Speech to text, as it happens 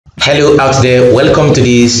Hello out there, welcome to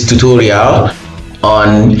this tutorial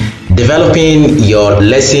on developing your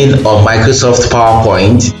lesson on Microsoft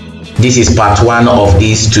PowerPoint. This is part 1 of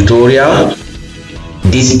this tutorial.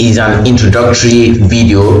 This is an introductory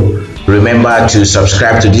video. Remember to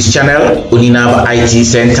subscribe to this channel, Uninab IT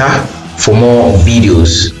Center, for more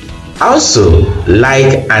videos. Also,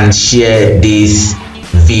 like and share this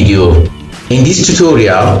video. In this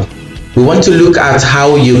tutorial, we want to look at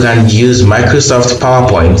how you can use Microsoft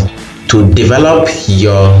PowerPoint to develop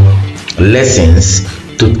your lessons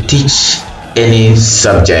to teach any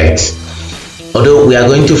subject. Although we are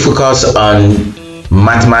going to focus on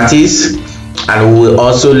mathematics, and we will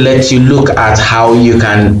also let you look at how you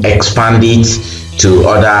can expand it to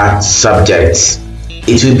other subjects.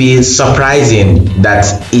 It will be surprising that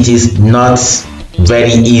it is not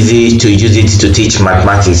very easy to use it to teach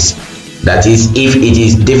mathematics. That is, if it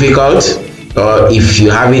is difficult, or if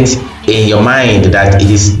you have it in your mind that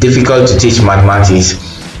it is difficult to teach mathematics,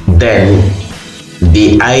 then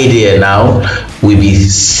the idea now will be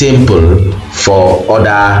simple for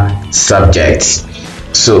other subjects.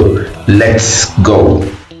 So let's go.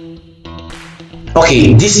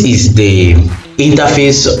 Okay, this is the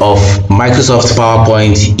interface of Microsoft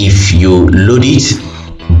PowerPoint. If you load it,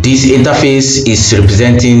 this interface is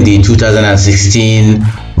representing the 2016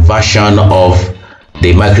 version of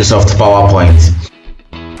the Microsoft PowerPoint.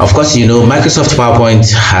 Of course, you know Microsoft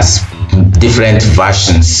PowerPoint has different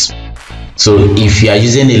versions. So if you are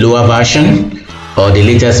using a lower version or the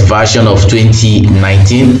latest version of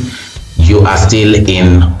 2019, you are still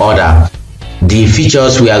in order. The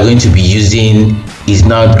features we are going to be using is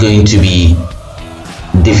not going to be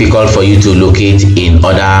difficult for you to locate in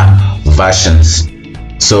other versions.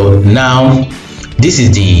 So now this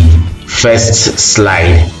is the first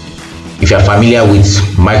slide. If you are familiar with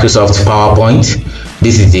Microsoft PowerPoint,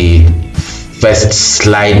 this is the first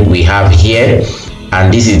slide we have here,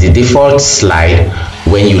 and this is the default slide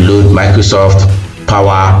when you load Microsoft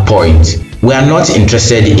PowerPoint. We are not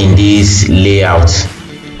interested in this layout.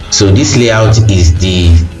 So this layout is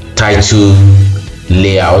the title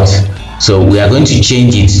layout. So we are going to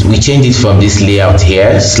change it. We change it from this layout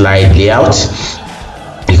here, slide layout.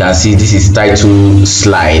 You can see this is title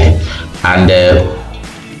slide, and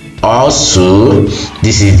also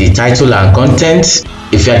this is the title and content.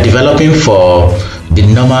 If you are developing for the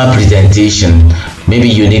normal presentation, maybe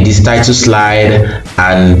you need this title slide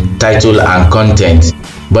and title and content.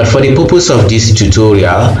 But for the purpose of this tutorial,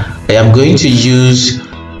 I am going to use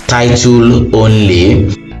title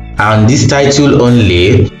only, and this title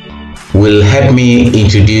only will help me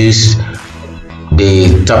introduce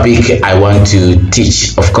the topic I want to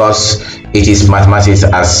teach. Of course, it is mathematics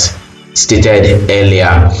as stated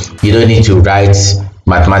earlier. You don't need to write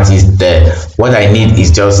mathematics there. What I need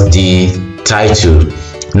is just the title.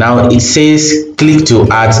 Now it says click to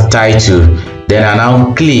add title. Then I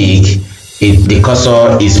now click it. The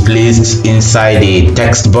cursor is placed inside the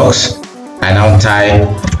text box. I now type,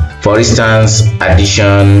 for instance,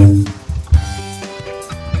 addition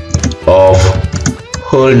of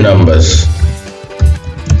whole numbers.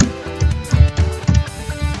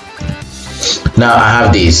 Now I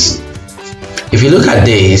have this. If you look at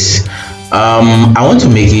this, I want to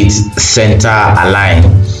make it center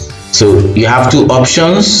align. So you have two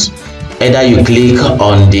options. Either you click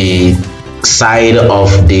on the side of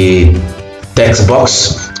the text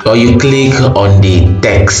box, or you click on the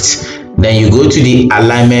text. Then you go to the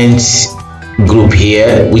alignment group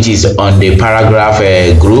here, which is on the paragraph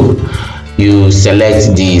group. You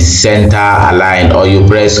select the center align, or you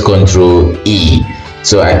press Ctrl E.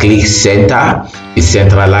 So I click center. It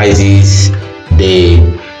centralizes the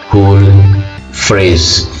whole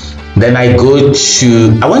phrase. Then I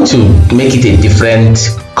want to make it a different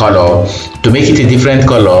color. To make it a different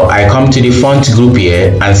color, I come to the font group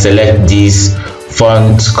here and select this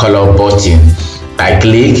font color button. I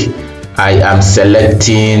click. I am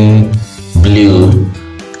selecting blue.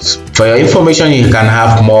 For your information, you can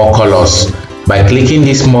have more colors. By clicking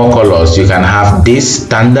these more colors, you can have this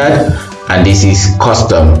standard and this is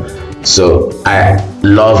custom. So I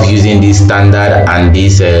love using this standard and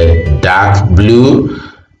this dark blue.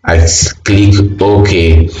 I click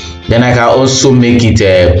OK. Then I can also make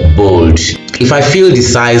it bold. If I feel the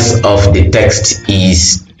size of the text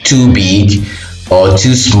is too big or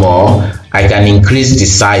too small, I can increase the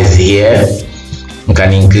size here. I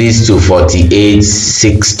can increase to 48,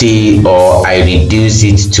 60, or I reduce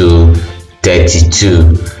it to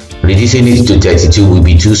 32. Reducing it to 32 will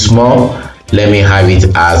be too small. Let me have it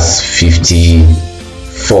as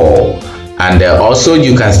 54. And also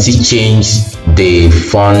you can still change the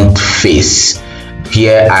font face.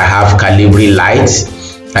 Here I have Calibri Light.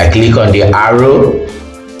 I click on the arrow,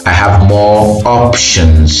 I have more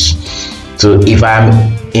options. So if I'm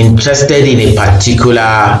interested in a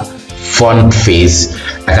particular font face,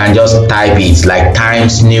 I can just type it, like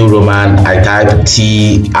Times New Roman. I type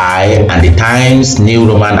TI and the Times New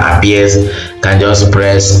Roman appears. Can just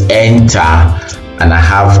press enter and I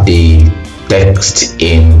have the text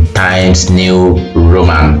in Times New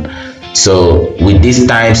Roman. So with this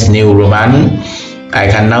Times New Roman, I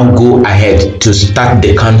can now go ahead to start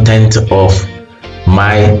the content of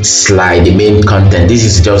my slide, the main content. This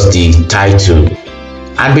is just the title,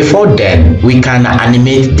 and before then we can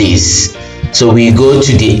animate this. So we go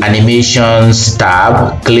to the animations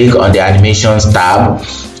tab, click on the animations tab.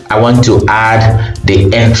 I want to add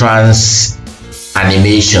the entrance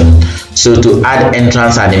animation. So to add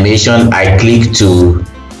entrance animation, I click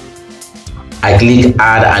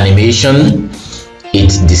add animation.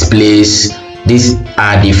 It displays, these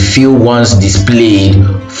are the few ones displayed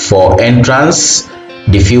for entrance,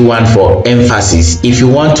 the few one for emphasis. If you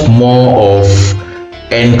want more of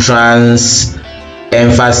entrance,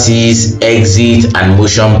 emphasis, exit and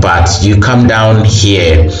motion parts, you come down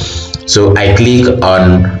here. So I click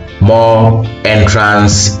on more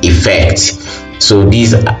entrance effect. So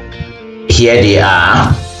these, here they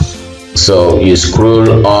are. So you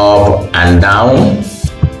scroll up and down.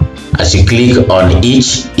 As you click on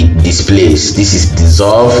each, it displays. This is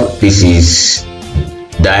dissolve, this is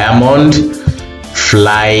diamond,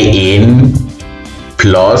 fly in,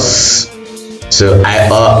 plus. So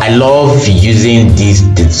I love using this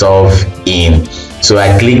dissolve in. So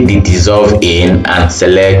I click the dissolve in and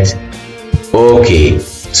select OK.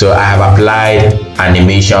 So I have applied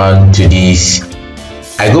animation to this.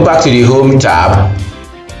 I go back to the home tab.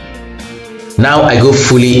 Now I go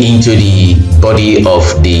fully into the body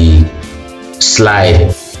of the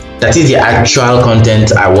slide. That is the actual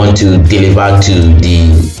content I want to deliver to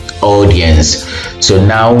the audience. So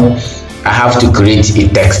now I have to create a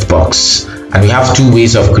text box, and we have two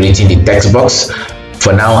ways of creating the text box.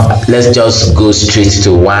 For now, let's just go straight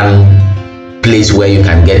to one place where you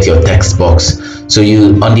can get your text box. So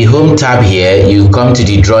you, on the home tab here, you come to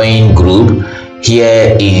the drawing group.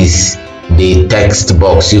 Here is the text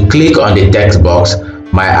box. You click on the text box,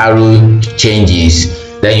 my arrow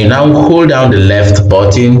changes. Then you now hold down the left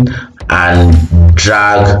button and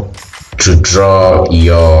drag to draw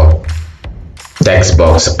your text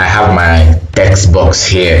box. I have my text box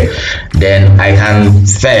here. Then I can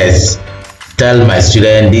first tell my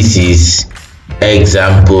student this is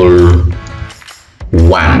example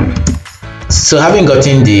 1. So having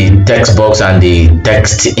gotten the text box and the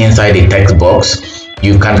text inside the text box,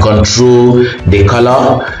 you can control the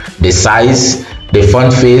color, the size, the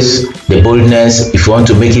font face, the boldness. If you want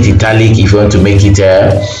to make it italic, if you want to make it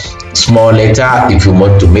a small letter, if you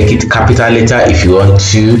want to make it capital letter, if you want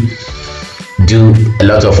to do a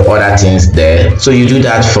lot of other things there. So you do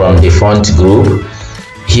that from the font group.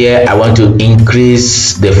 Here I want to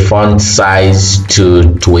increase the font size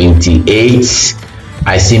to 28.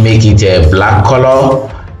 I see make it a black color.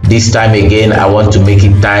 This time again I want to make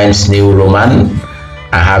it Times New Roman.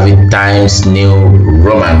 I have it Times New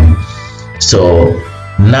Roman. So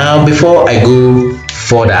now before I go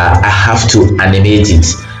further, I have to animate it,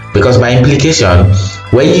 because by implication,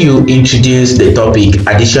 when you introduce the topic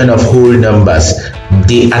addition of whole numbers,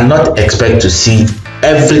 they are not expected to see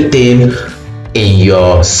everything in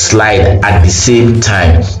your slide at the same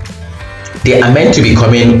time. They are meant to be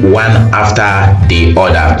coming one after the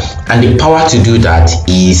other, and the power to do that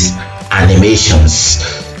is animations.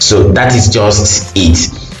 So that is just it.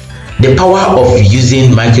 The power of using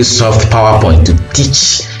Microsoft PowerPoint to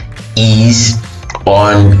teach is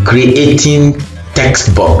on creating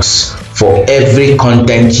text box for every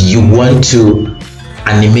content you want to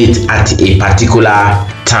animate at a particular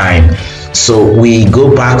time. So we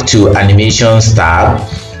go back to animations tab,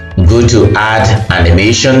 go to add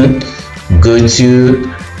animation, go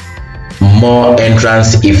to more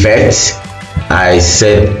entrance effects. I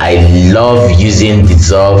said I love using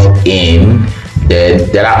dissolve in.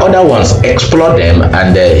 There are other ones, explore them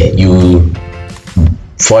and you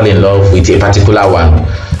fall in love with a particular one.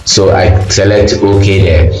 So I select OK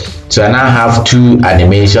there. So I now have two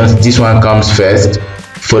animations. This one comes first,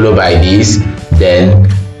 followed by this, then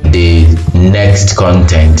the next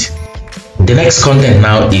content. The next content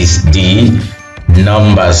now is the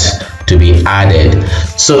numbers to be added.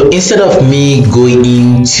 So instead of me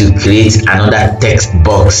going to create another text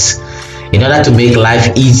box in order to make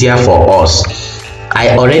life easier for us,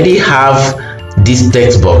 I already have this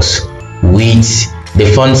text box with the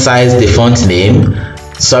font size, the font name.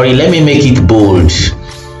 Sorry, let me make it bold.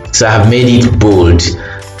 So I have made it bold.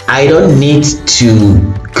 I don't need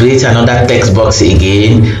to create another text box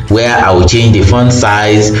again where I will change the font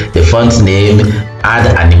size, the font name, add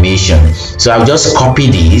animation. So I'll just copy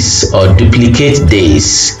this or duplicate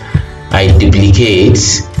this. I duplicate.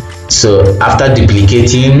 So after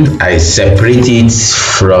duplicating, I separate it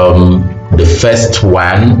from the first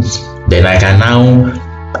one. Then I can now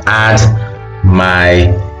add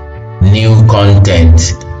my new content.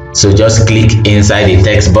 So just click inside the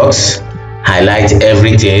text box, highlight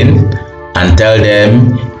everything, and tell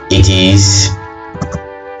them it is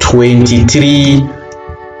 23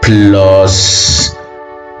 plus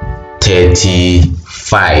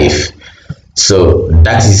 35. So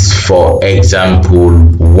that is for example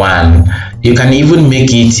 1. You can even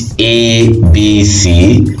make it A, B,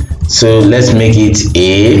 C. So let's make it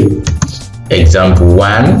A, example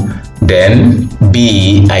 1. Then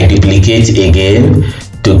B, I duplicate again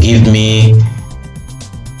to give me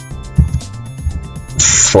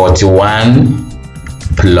 41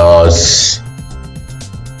 plus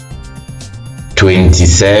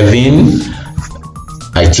 27.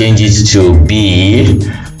 I change it to B,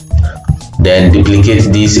 then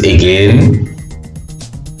duplicate this again.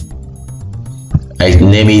 I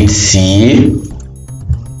name it C.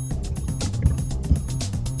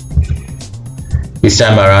 This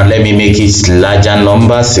time around, let me make it larger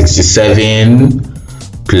number, 67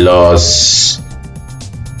 plus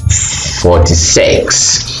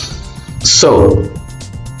 46. So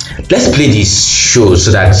let's play this show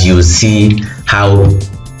so that you see how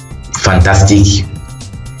fantastic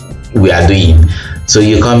we are doing. So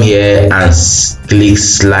you come here and click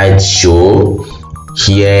slideshow.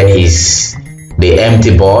 Here is the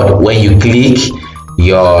empty board. When you click,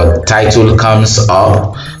 your title comes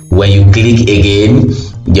up. When you click again,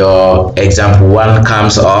 your example 1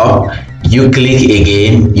 comes up. You click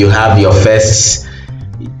again, you have your first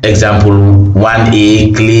example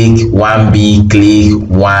 1A, click 1B, click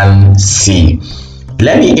 1C.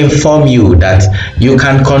 Let me inform you that you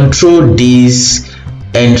can control this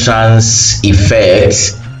entrance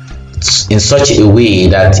effect in such a way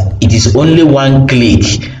that it is only one click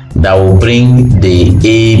that will bring the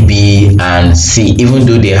A, B, and C, even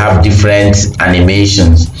though they have different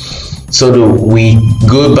animations. So we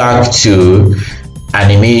go back to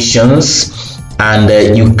animations, and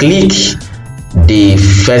you click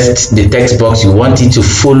the text box you want it to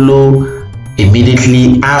follow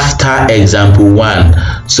immediately after example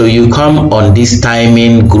 1. So you come on this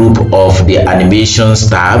timing group of the animations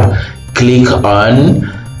tab, click on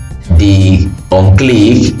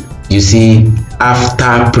click, you see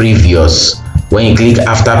after previous. When you click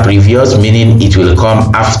after previous, meaning it will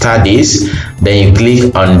come after this, then you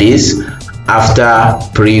click on this after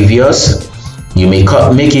previous. You may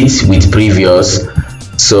make it with previous,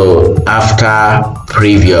 so after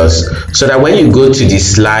previous, so that when you go to the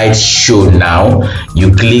slideshow now,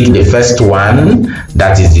 you click the first one,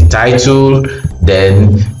 that is the title,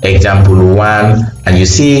 then example 1, and you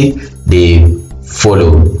see they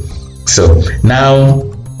follow. So now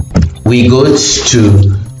we go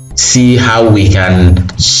to see how we can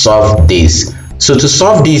solve this. So to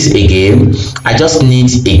solve this again, I just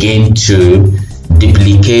need again to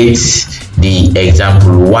duplicate the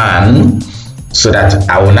example 1, so that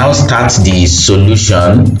I will now start the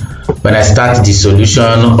solution. When I start the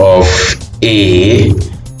solution of A,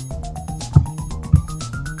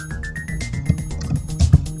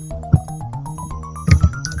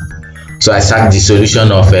 so I start the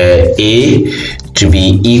solution of A to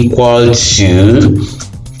be equal to,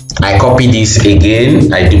 I copy this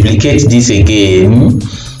again, I duplicate this again,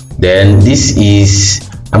 then this is,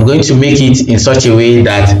 I'm going to make it in such a way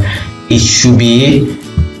that it should be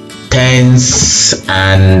tens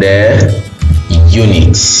and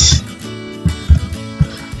units.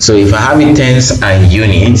 So if I have it tens and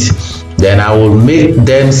units, then I will make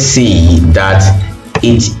them see that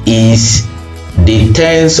it is the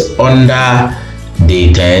tens under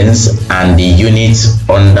the tens and the units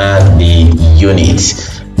under the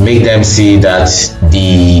units. Make them see that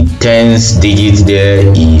the tens digit there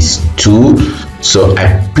is 2. So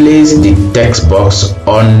I place the text box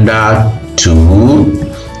under 2.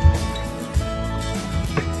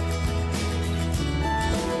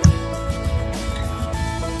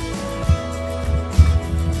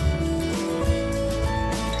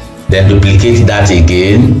 Then duplicate that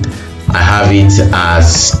again. I have it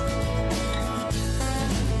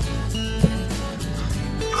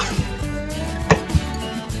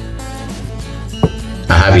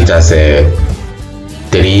as a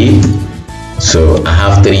 3. So I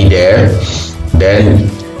have 3 there. Then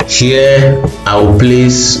here I'll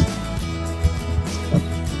place,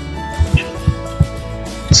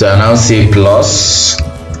 so I now say plus,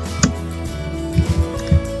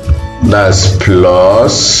 that's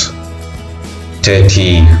plus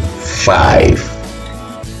 35.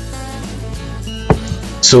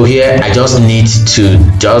 So here I just need to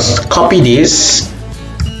just copy this.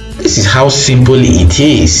 This is how simple it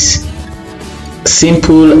is.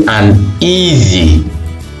 Simple and easy.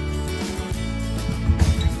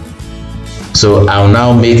 So I'll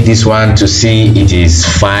now make this one to see it is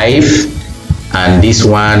 5 and this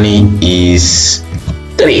one is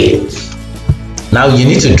 3. Now you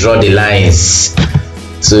need to draw the lines.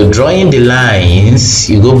 So drawing the lines,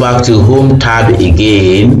 you go back to Home tab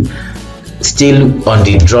again, still on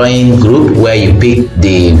the drawing group where you pick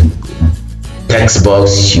the text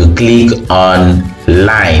box, you click on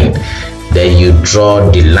line, then you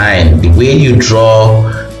draw the line. The way you draw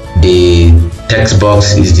the text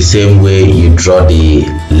box is the same way you draw the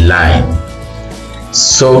line.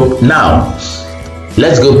 So now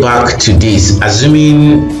let's go back to this.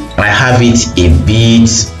 Assuming I have it a bit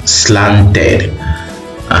slanted,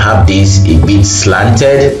 I have this a bit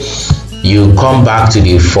slanted, you come back to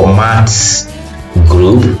the format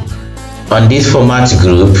group. On this format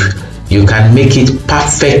group, you can make it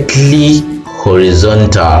perfectly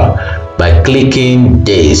horizontal by clicking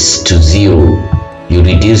this to 0. You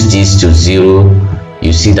reduce this to 0,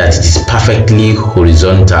 you see that it is perfectly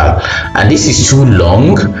horizontal. And this is too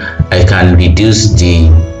long, I can reduce the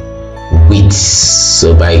width.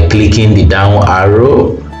 So by clicking the down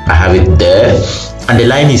arrow, I have it there. And the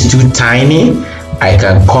line is too tiny, I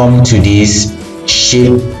can come to this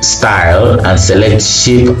shape style and select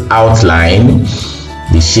shape outline.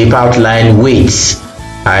 The shape outline width,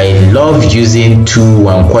 I love using 2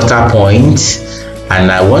 1/4 points,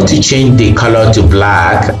 and I want to change the color to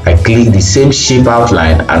black. I click the same shape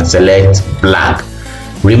outline and select black.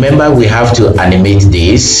 Remember, we have to animate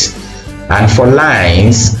this. And for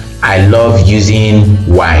lines, I love using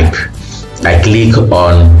wipe. I click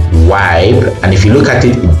on wipe, and if you look at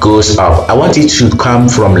it, it goes up. I want it to come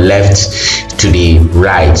from left to the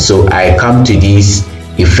right, so I come to this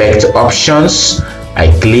effect options, I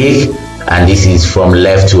click, and this is from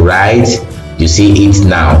left to right. You see it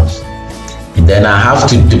now. And then I have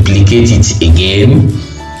to duplicate it again.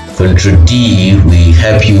 Ctrl D will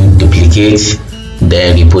help you duplicate,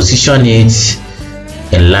 then reposition it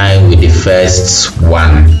in line with the first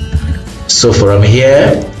one. So from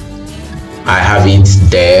here I have it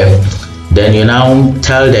there. Then you now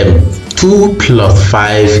tell them 2 plus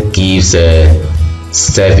 5 gives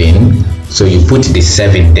 7, so you put the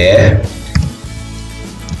 7 there.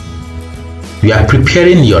 You are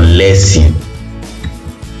preparing your lesson.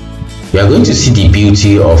 You are going to see the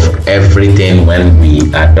beauty of everything when we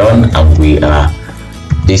are done, and we are.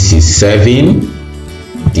 This is 7,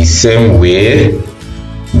 the same way.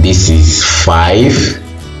 This is 5.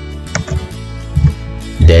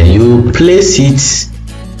 Then you place it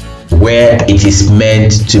where it is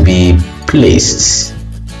meant to be placed,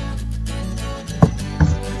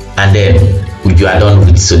 and then you are done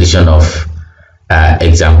with solution of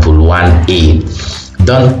example 1a.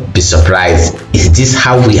 Don't be surprised. Is this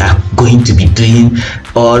how we are going to be doing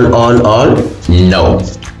all? No,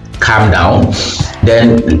 calm down.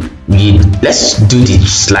 Then let's do the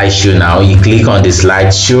slideshow now. You click on the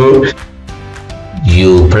slideshow,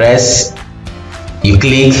 you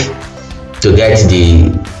click to get the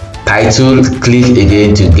title, click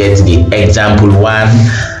again to get the example 1,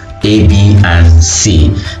 A, B, and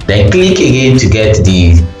C. Then click again to get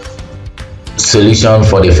the solution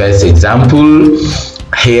for the first example.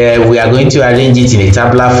 Here we are going to arrange it in a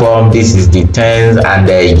tabular form. This is the tens and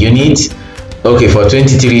the unit. Okay, for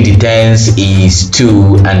 23 the tens is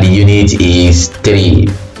 2 and the unit is 3.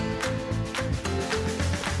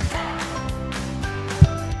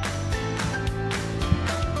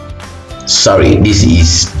 Sorry, this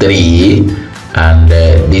is 3 and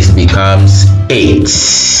this becomes 8.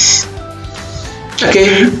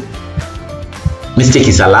 Okay, mistake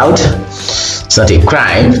is allowed, it's not a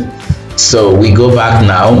crime. So we go back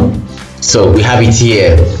now. So we have it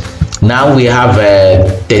here. Now we have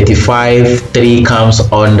 35, 3 comes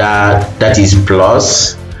under, that is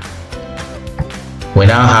plus. We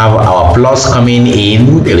now have our plus coming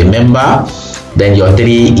in, remember. Then your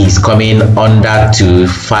 3 is coming under 2,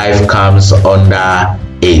 5 comes under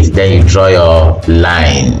 8. Then you draw your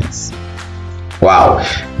lines. Wow.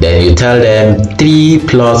 Then you tell them 3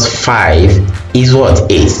 plus 5 is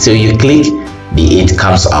what? 8. So you click, the 8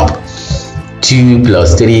 comes up. 2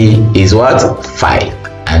 plus 3 is what? 5.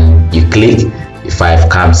 And you click, the 5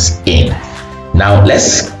 comes in. Now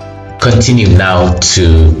let's continue now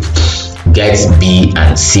to get B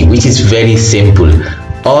and C, which is very simple.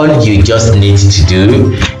 All you just need to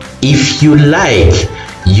do, if you like,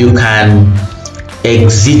 you can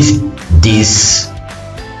exit this.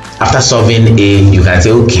 After solving A, you can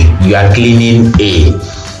say, okay, you are cleaning A.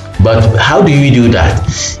 But how do you do that?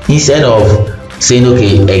 Instead of saying,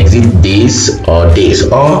 okay, exit this or this,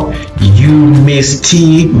 or you may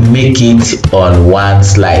still make it on one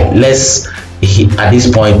slide. Let's at this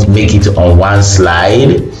point make it on one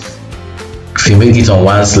slide. If you make it on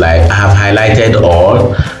one slide, I have highlighted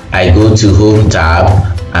all. I go to Home tab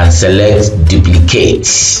and select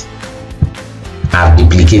duplicate. I've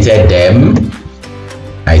duplicated them.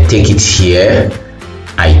 I take it here.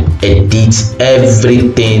 I edit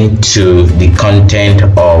everything to the content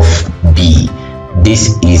of B.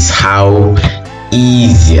 This is how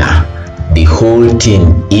easier the whole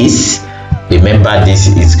thing is. Remember, this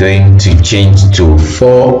is going to change to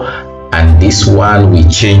 4, and this one will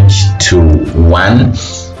change to 1.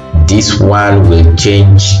 This one will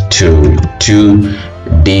change to 2.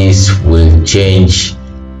 This will change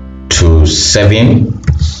to 7.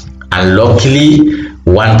 And luckily,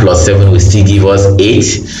 1 plus 7 will still give us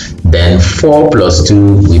 8. Then 4 plus 2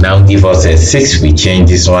 will now give us a 6. We change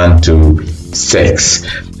this one to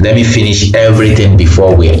 6. Let me finish everything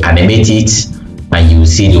before we animate it, and you will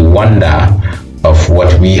see the wonder of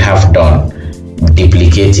what we have done.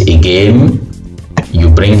 Duplicate again. You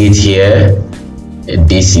bring it here.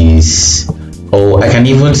 This is, oh, I can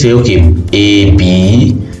even say, okay, A,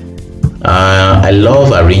 B. I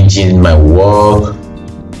love arranging my work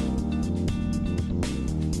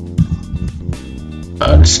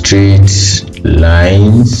on straight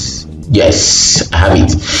lines. Yes, I have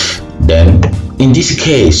it. Then in this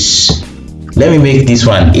case, let me make this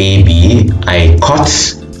one A, B. I cut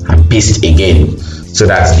and paste again, so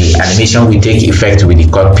that the animation will take effect with the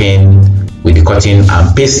cutting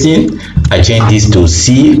and pasting. I change this to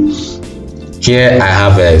C. Here I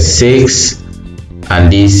have a 6,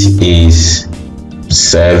 and this is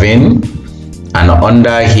 7, and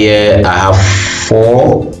under here I have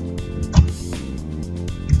 4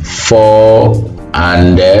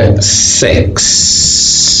 and 6.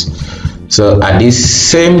 So at this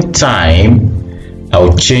same time,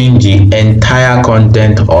 I'll change the entire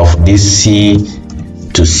content of this C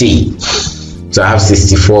to C. So I have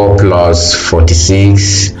 64 plus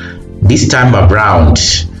 46. This time around,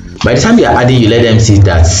 by the time you are adding, you let them see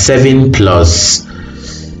that 7 plus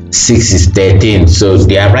 6 is 13. So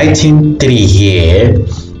they are writing 3 here,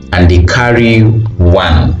 and they carry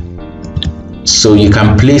 1. So you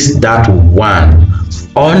can place that 1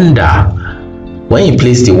 under. When you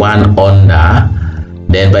place the 1 under,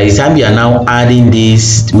 then by the time you are now adding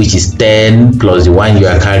this, which is 10 plus the 1 you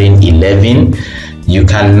are carrying 11, you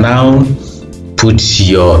can now put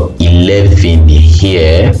your 11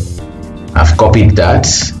 here. I've copied that.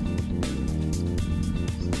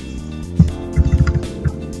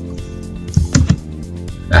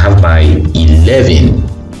 I have my 11,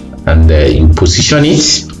 and you position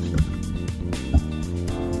it.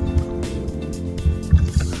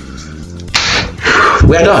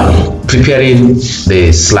 We are done preparing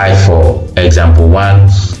the slide for example 1.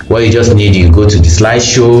 What you just need, you go to the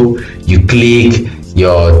slideshow, you click,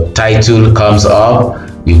 your title comes up,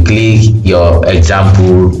 you click, your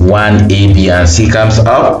example 1, A, B, and C comes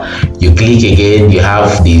up, you click again, you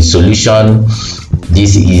have the solution.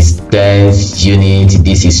 This is 10th unit,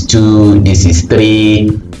 this is 2, this is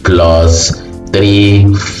 3 plus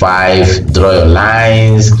 3, 5, draw your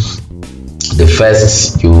lines. The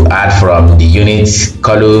first you add from the unit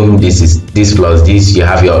column, this is this plus this, you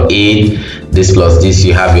have your 8, this plus this,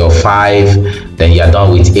 you have your 5. Then you are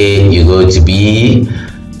done with A, you go to B.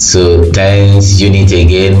 So 10th unit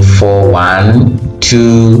again, 4, 1,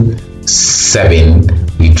 2, 7.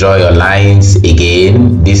 You draw your lines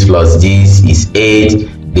again. This plus this is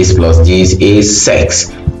 8, this plus this is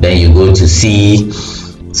 6. Then you go to C.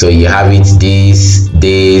 So you have it, this,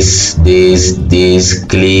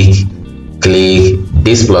 click,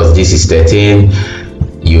 this plus this is 13.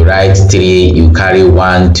 You write 3, you carry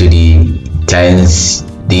 1 to the 10th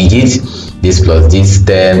digit. This plus this,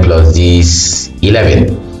 10 plus this,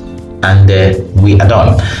 11. And we are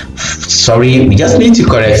done. Sorry, we just need to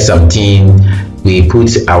correct something. We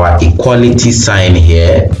put our equality sign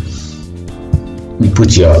here. We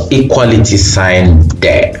put your equality sign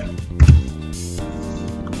there.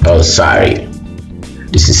 Oh, sorry,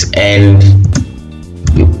 this is end.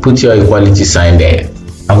 You put your equality sign there,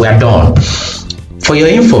 and we are done. For your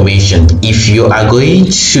information, if you are going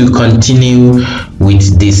to continue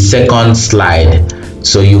with the second slide,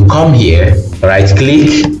 so you come here, right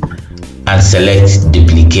click and select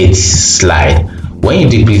duplicate slide. When you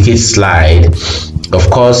duplicate slide, of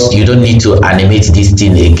course you don't need to animate this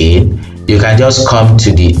thing again. You can just come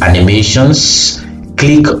to the animations,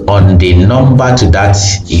 click on the number to that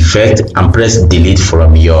effect and press delete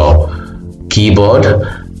from your keyboard,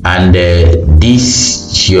 and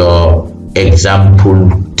this is your example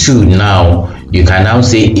 2. Now you can now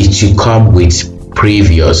say it should come with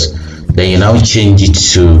previous, then you now change it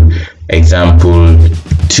to example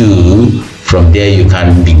 2. From there you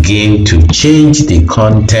can begin to change the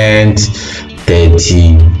content.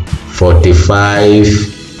 45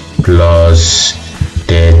 plus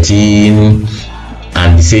 13,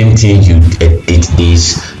 and the same thing, you edit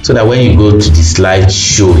this so that when you go to the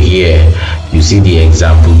slideshow here, you see the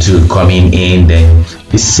example 2 coming in, then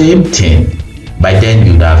the same thing. By then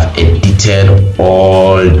you'd have edited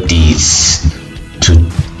all this to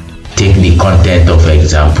take the content of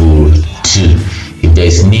example 2. If there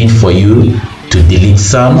is need for you to delete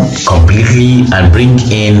some completely and bring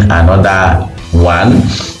in another one,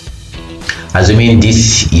 assuming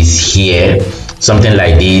this is here, something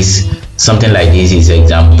like this is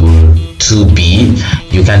example 2b,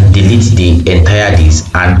 you can delete the entire this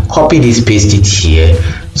and copy this, paste it here,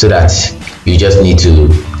 so that you just need to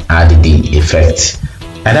add the effect.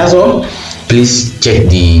 And that's all. Please check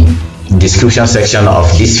the description section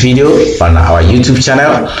of this video on our YouTube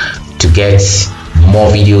channel to get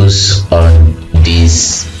more videos on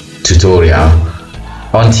this tutorial.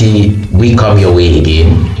 Until we come your way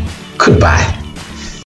again, goodbye.